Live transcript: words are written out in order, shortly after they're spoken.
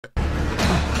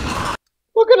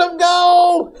Look at him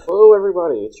go! Hello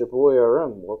everybody, it's your boy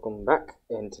RM. Welcome back.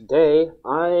 And today,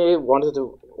 I wanted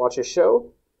to watch a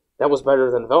show that was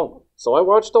better than Velma. So I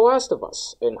watched The Last of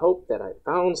Us, in hope that I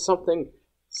found something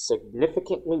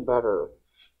significantly better.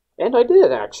 And I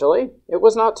did, actually. It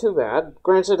was not too bad.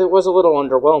 Granted, it was a little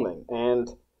underwhelming. And,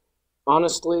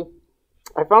 honestly,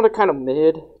 I found it kind of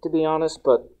mid, to be honest.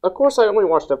 But, of course, I only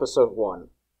watched episode 1.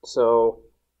 So,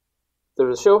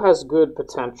 the show has good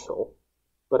potential.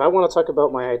 But I want to talk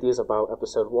about my ideas about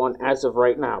episode 1 as of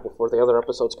right now, before the other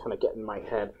episodes kind of get in my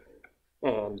head,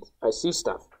 and I see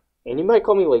stuff. And you might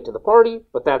call me late to the party,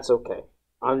 but that's okay.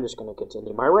 I'm just going to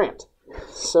continue my rant.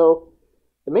 So,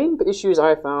 the main issues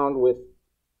I found with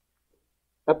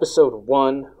episode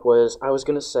 1 was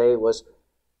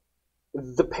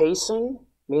the pacing,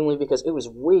 mainly because it was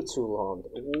way too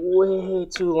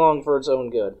long for its own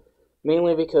good.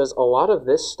 Mainly because a lot of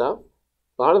this stuff,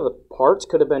 a lot of the parts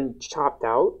could have been chopped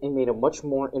out and made a much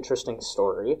more interesting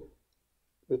story.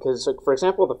 Because, like, for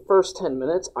example, the first 10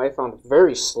 minutes I found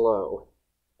very slow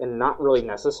and not really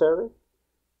necessary.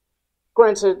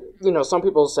 Granted, some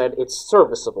people said it's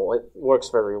serviceable. It works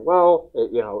very well.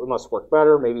 It must work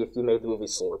better. Maybe if you made the movie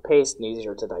slower paced and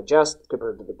easier to digest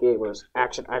compared to the game where it's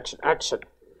action, action, action.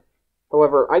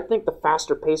 However, I think the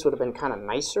faster pace would have been kind of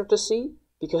nicer to see.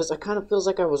 Because it kind of feels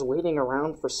like I was waiting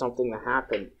around for something to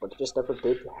happen, but it just never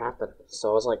did happen. So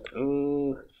I was like,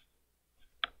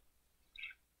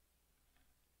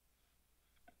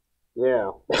 yeah.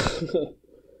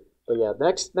 But yeah,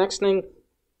 next thing,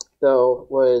 though,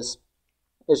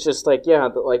 it's just like, yeah,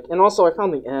 and also I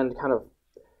found the end kind of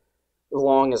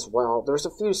long as well. There's a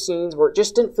few scenes where it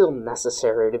just didn't feel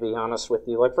necessary, to be honest with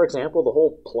you. Like, for example, the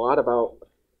whole plot about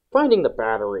finding the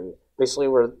battery. Basically,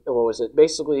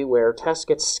 where Tess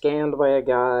gets scammed by a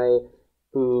guy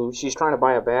who she's trying to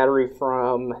buy a battery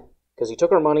from because he took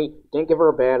her money, didn't give her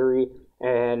a battery,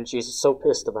 and she's so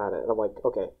pissed about it. And I'm like,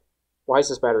 okay, why is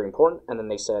this battery important? And then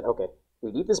they said, okay,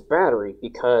 we need this battery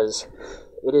because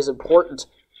it is important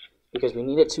because we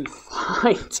need it to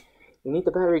find. We need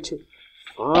the battery to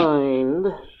find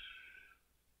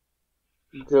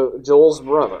Joel's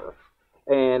brother,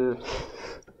 and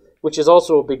which is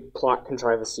also a big plot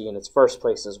contrivance in its first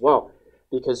place as well.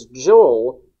 Because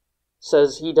Joel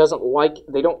says he doesn't like,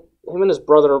 him and his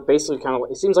brother basically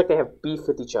it seems like they have beef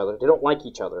with each other. They don't like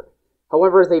each other.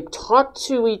 However, they talk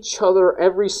to each other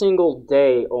every single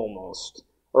day almost,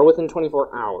 or within 24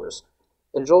 hours.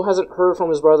 And Joel hasn't heard from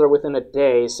his brother within a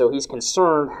day, so he's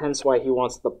concerned, hence why he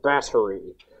wants the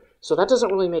battery. So that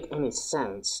doesn't really make any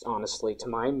sense, honestly, to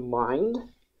my mind.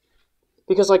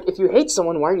 Because, like, if you hate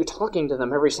someone, why are you talking to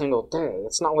them every single day?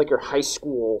 It's not like your high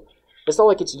school... It's not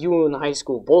like it's you and the high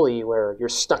school bully where you're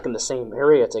stuck in the same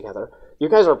area together. You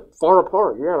guys are far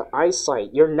apart. You're out of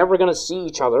eyesight. You're never going to see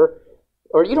each other.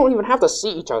 Or you don't even have to see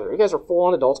each other. You guys are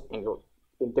full-on adults and you're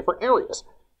in different areas.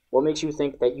 What makes you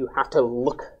think that you have to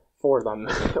look for them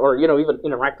or, even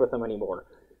interact with them anymore?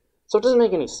 So it doesn't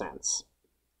make any sense.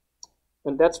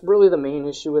 And that's really the main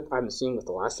issue I'm seeing with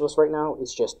The Last of Us right now.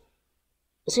 It's just...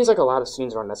 It seems like a lot of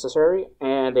scenes are unnecessary,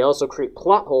 and they also create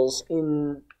plot holes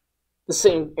in the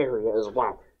same area as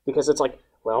well. Because it's like,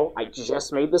 well, I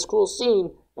just made this cool scene,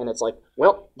 and it's like,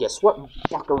 well, guess what,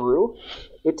 buckaroo?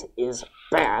 It is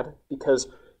bad, because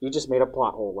you just made a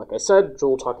plot hole. Like I said,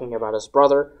 Joel talking about his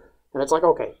brother, and it's like,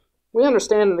 okay, we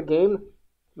understand in the game,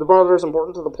 the brother is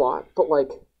important to the plot, but,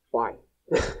 like, why?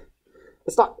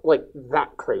 It's not, like,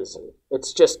 that crazy.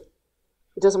 It's just,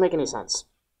 it doesn't make any sense.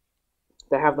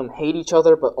 To have them hate each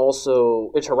other, but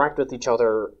also interact with each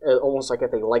other almost like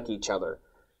if they like each other.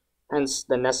 Hence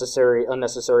the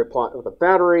unnecessary plot of the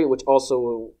battery, which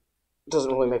also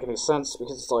doesn't really make any sense,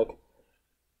 because it's like,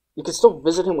 you can still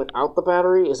visit him without the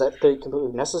battery? Is that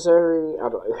completely necessary?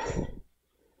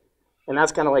 And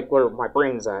that's kind of like where my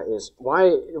brain's at, is why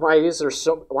is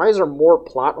there more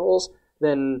plot holes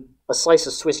than a slice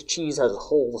of Swiss cheese has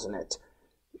holes in it?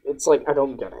 It's like, I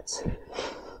don't get it.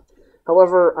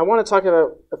 However, I want to talk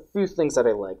about a few things that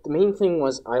I liked. The main thing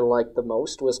I liked the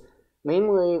most was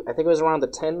mainly, I think it was around the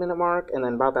 10-minute mark, and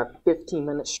then about that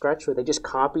 15-minute stretch where they just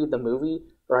copied the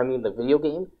the video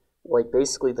game, like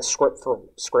basically the script,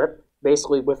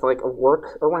 basically with like a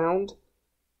workaround,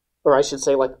 or I should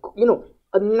say like,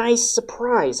 a nice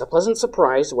surprise, a pleasant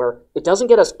surprise where it doesn't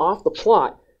get us off the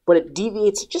plot, but it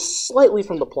deviates just slightly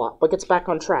from the plot, but gets back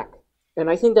on track. And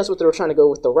I think that's what they were trying to go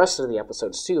with the rest of the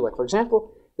episodes too. Like, for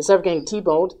example, instead of getting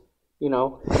T-boned,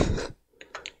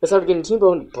 instead of getting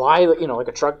T-boned by, like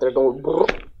a truck, they're going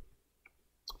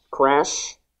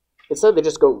crash. Instead, they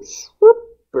just go swoop,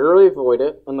 barely avoid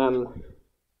it, and then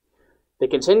They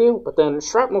continue, but then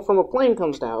shrapnel from a plane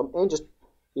comes down and just,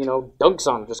 dunks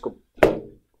on them. Just go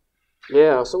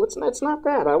Yeah, so it's not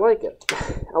bad. I like it.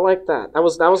 I like that. That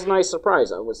was a nice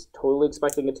surprise. I was totally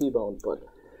expecting a T-bone, but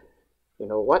you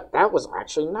know what? That was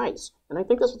actually nice. And I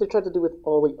think that's what they tried to do with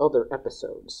all the other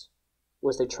episodes.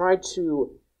 Was they tried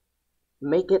to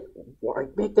make it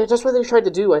that's what they tried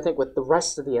to do, I think, with the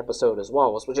rest of the episode as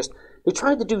well. Was just they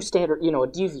tried to do standard, a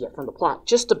deviate from the plot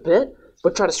just a bit,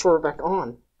 but try to swerve back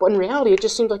on. But in reality, it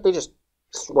just seemed like they just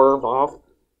swerve off,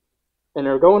 and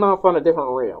they're going off on a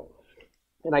different rail.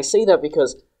 And I say that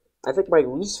because I think my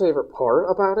least favorite part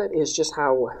about it is just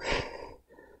how,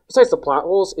 besides the plot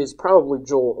holes, is probably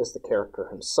Joel as the character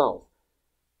himself.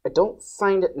 I don't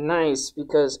find it nice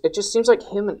because it just seems like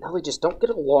him and Ellie just don't get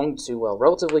along too well,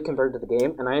 relatively compared to the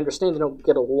game, and I understand they don't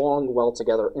get along well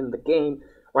together in the game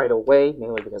right away,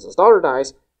 mainly because his daughter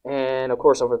dies, and of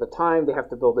course over the time they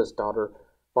have to build this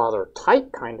daughter-father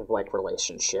type kind of like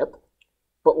relationship,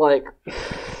 but like...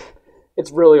 It's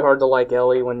really hard to like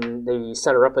Ellie when they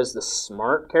set her up as the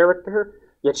smart character,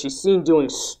 yet she's seen doing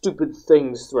stupid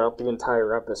things throughout the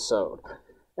entire episode.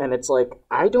 And it's like,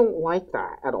 I don't like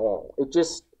that at all.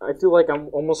 I feel like I'm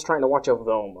almost trying to watch a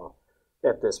Velma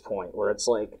at this point, where it's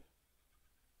like,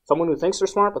 someone who thinks they're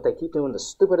smart, but they keep doing the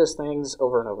stupidest things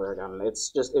over and over again. It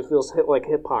feels like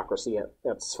hypocrisy at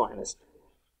its finest.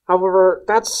 However,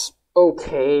 that's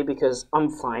okay, because I'm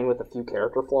fine with a few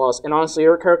character flaws, and honestly,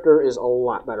 her character is a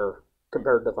lot better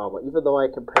compared to Velma, even though I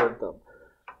compared them.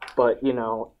 But,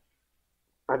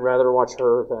 I'd rather watch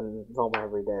her than Velma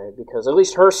every day, because at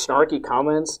least her snarky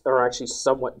comments are actually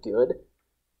somewhat good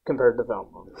compared to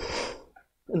Velma.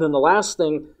 And then the last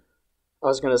thing I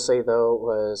was going to say, though,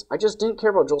 was I just didn't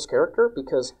care about Joel's character,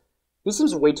 because he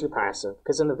seems way too passive.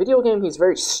 Because in the video game, he's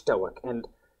very stoic, and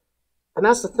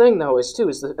that's the thing, though, is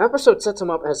the episode sets him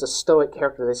up as a stoic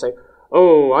character. They say,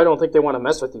 oh, I don't think they want to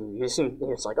mess with you.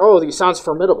 It's like, oh, he sounds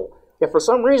formidable. Yet for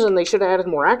some reason, they should have added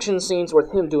more action scenes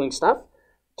with him doing stuff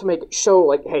to make it show,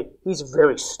 like, hey, he's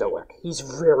very stoic. He's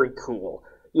very cool.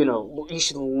 You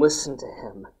should listen to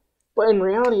him. But in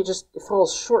reality, it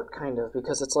falls short, kind of,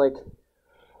 because it's like,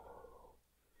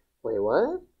 wait,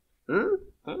 what?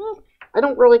 I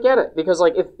don't really get it, because,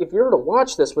 like, if you were to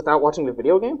watch this without watching the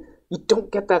video game, you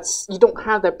don't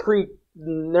have that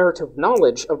pre-narrative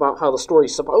knowledge about how the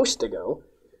story's supposed to go.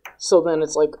 So then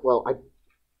it's like, well,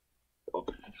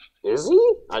 is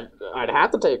he? I'd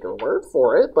have to take her word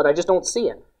for it, but I just don't see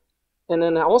it. And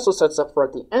then it also sets up for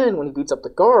at the end, when he beats up the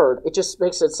guard, it just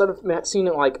makes it, instead of seeing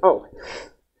it like, oh,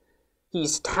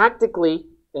 he's tactically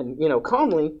and,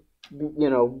 calmly,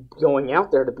 going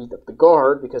out there to beat up the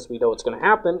guard, because we know what's going to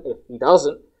happen if he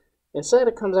doesn't. Instead,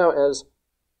 it comes out as,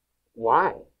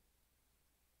 why?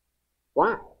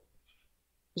 Why?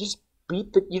 You just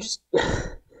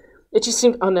it just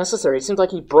seemed unnecessary. It seemed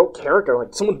like he broke character,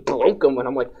 like someone broke him, and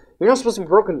I'm like, you're not supposed to be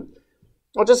broken.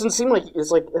 Well, it doesn't seem like, it's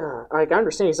like, I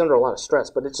understand he's under a lot of stress,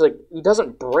 but it's like, he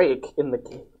doesn't break in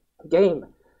the game.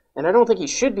 And I don't think he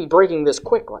should be breaking this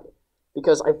quickly,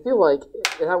 because I feel like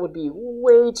that would be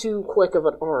way too quick of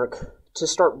an arc to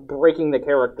start breaking the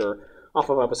character off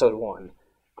of episode 1.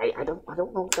 I don't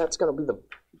know if that's going to be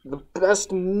the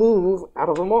best move out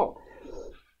of them all.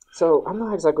 So, I'm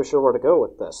not exactly sure where to go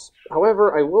with this.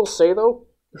 However, I will say, though,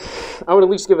 I would at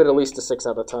least give it at least a 6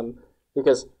 out of 10,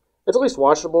 because it's at least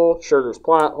watchable. Sure, there's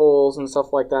plot holes and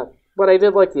stuff like that, but I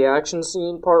did like the action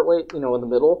scene partway, in the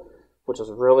middle, which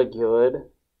was really good.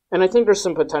 And I think there's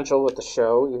some potential with the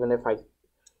show,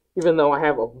 even though I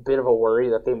have a bit of a worry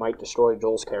that they might destroy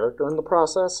Joel's character in the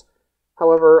process.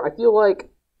 However, I feel like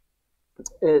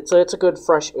it's a good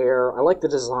fresh air. I like the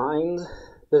designs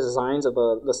of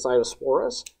the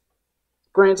Cytosporus.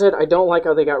 Granted, I don't like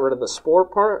how they got rid of the spore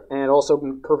part, and also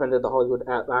prevented the Hollywood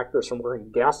actors from wearing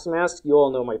gas masks. You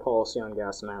all know my policy on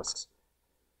gas masks.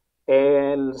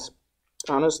 And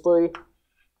honestly,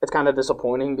 it's kind of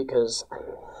disappointing, because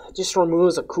it just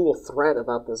removes a cool threat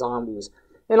about the zombies.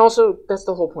 And also, that's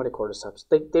the whole point of cordyceps.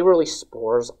 They release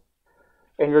spores,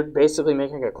 and you're basically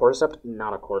making a cordyceps,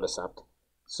 not a cordyceps.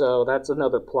 So that's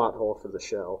another plot hole for the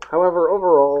show. However,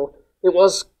 overall, it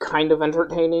was kind of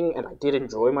entertaining, and I did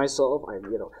enjoy myself.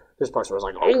 There's parts where I was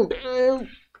like, oh, damn,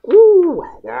 ooh,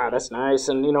 yeah, that's nice,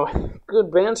 and,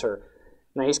 good banter,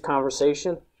 nice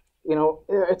conversation.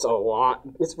 It's a lot.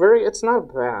 It's not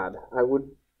bad.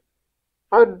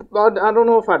 I don't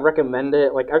know if I'd recommend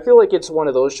it. Like, I feel like it's one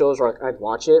of those shows where I'd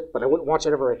watch it, but I wouldn't watch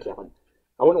it ever again.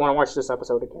 I wouldn't want to watch this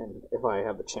episode again if I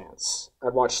had the chance.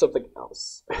 I'd watch something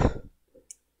else.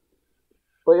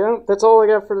 But yeah, that's all I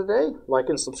got for today. Like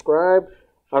and subscribe.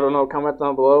 I don't know, comment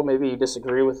down below. Maybe you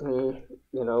disagree with me.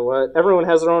 You know what? Everyone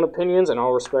has their own opinions, and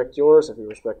I'll respect yours if you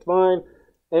respect mine.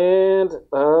 And,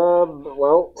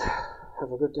 well,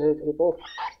 have a good day, people.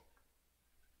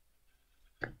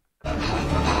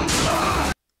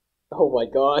 Oh my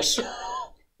gosh.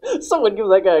 Someone give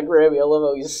that guy a Grammy. I love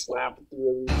how he's slapping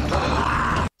through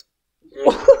everything.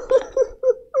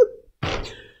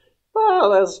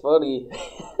 Oh, that's funny.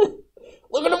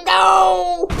 Look at him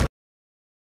go!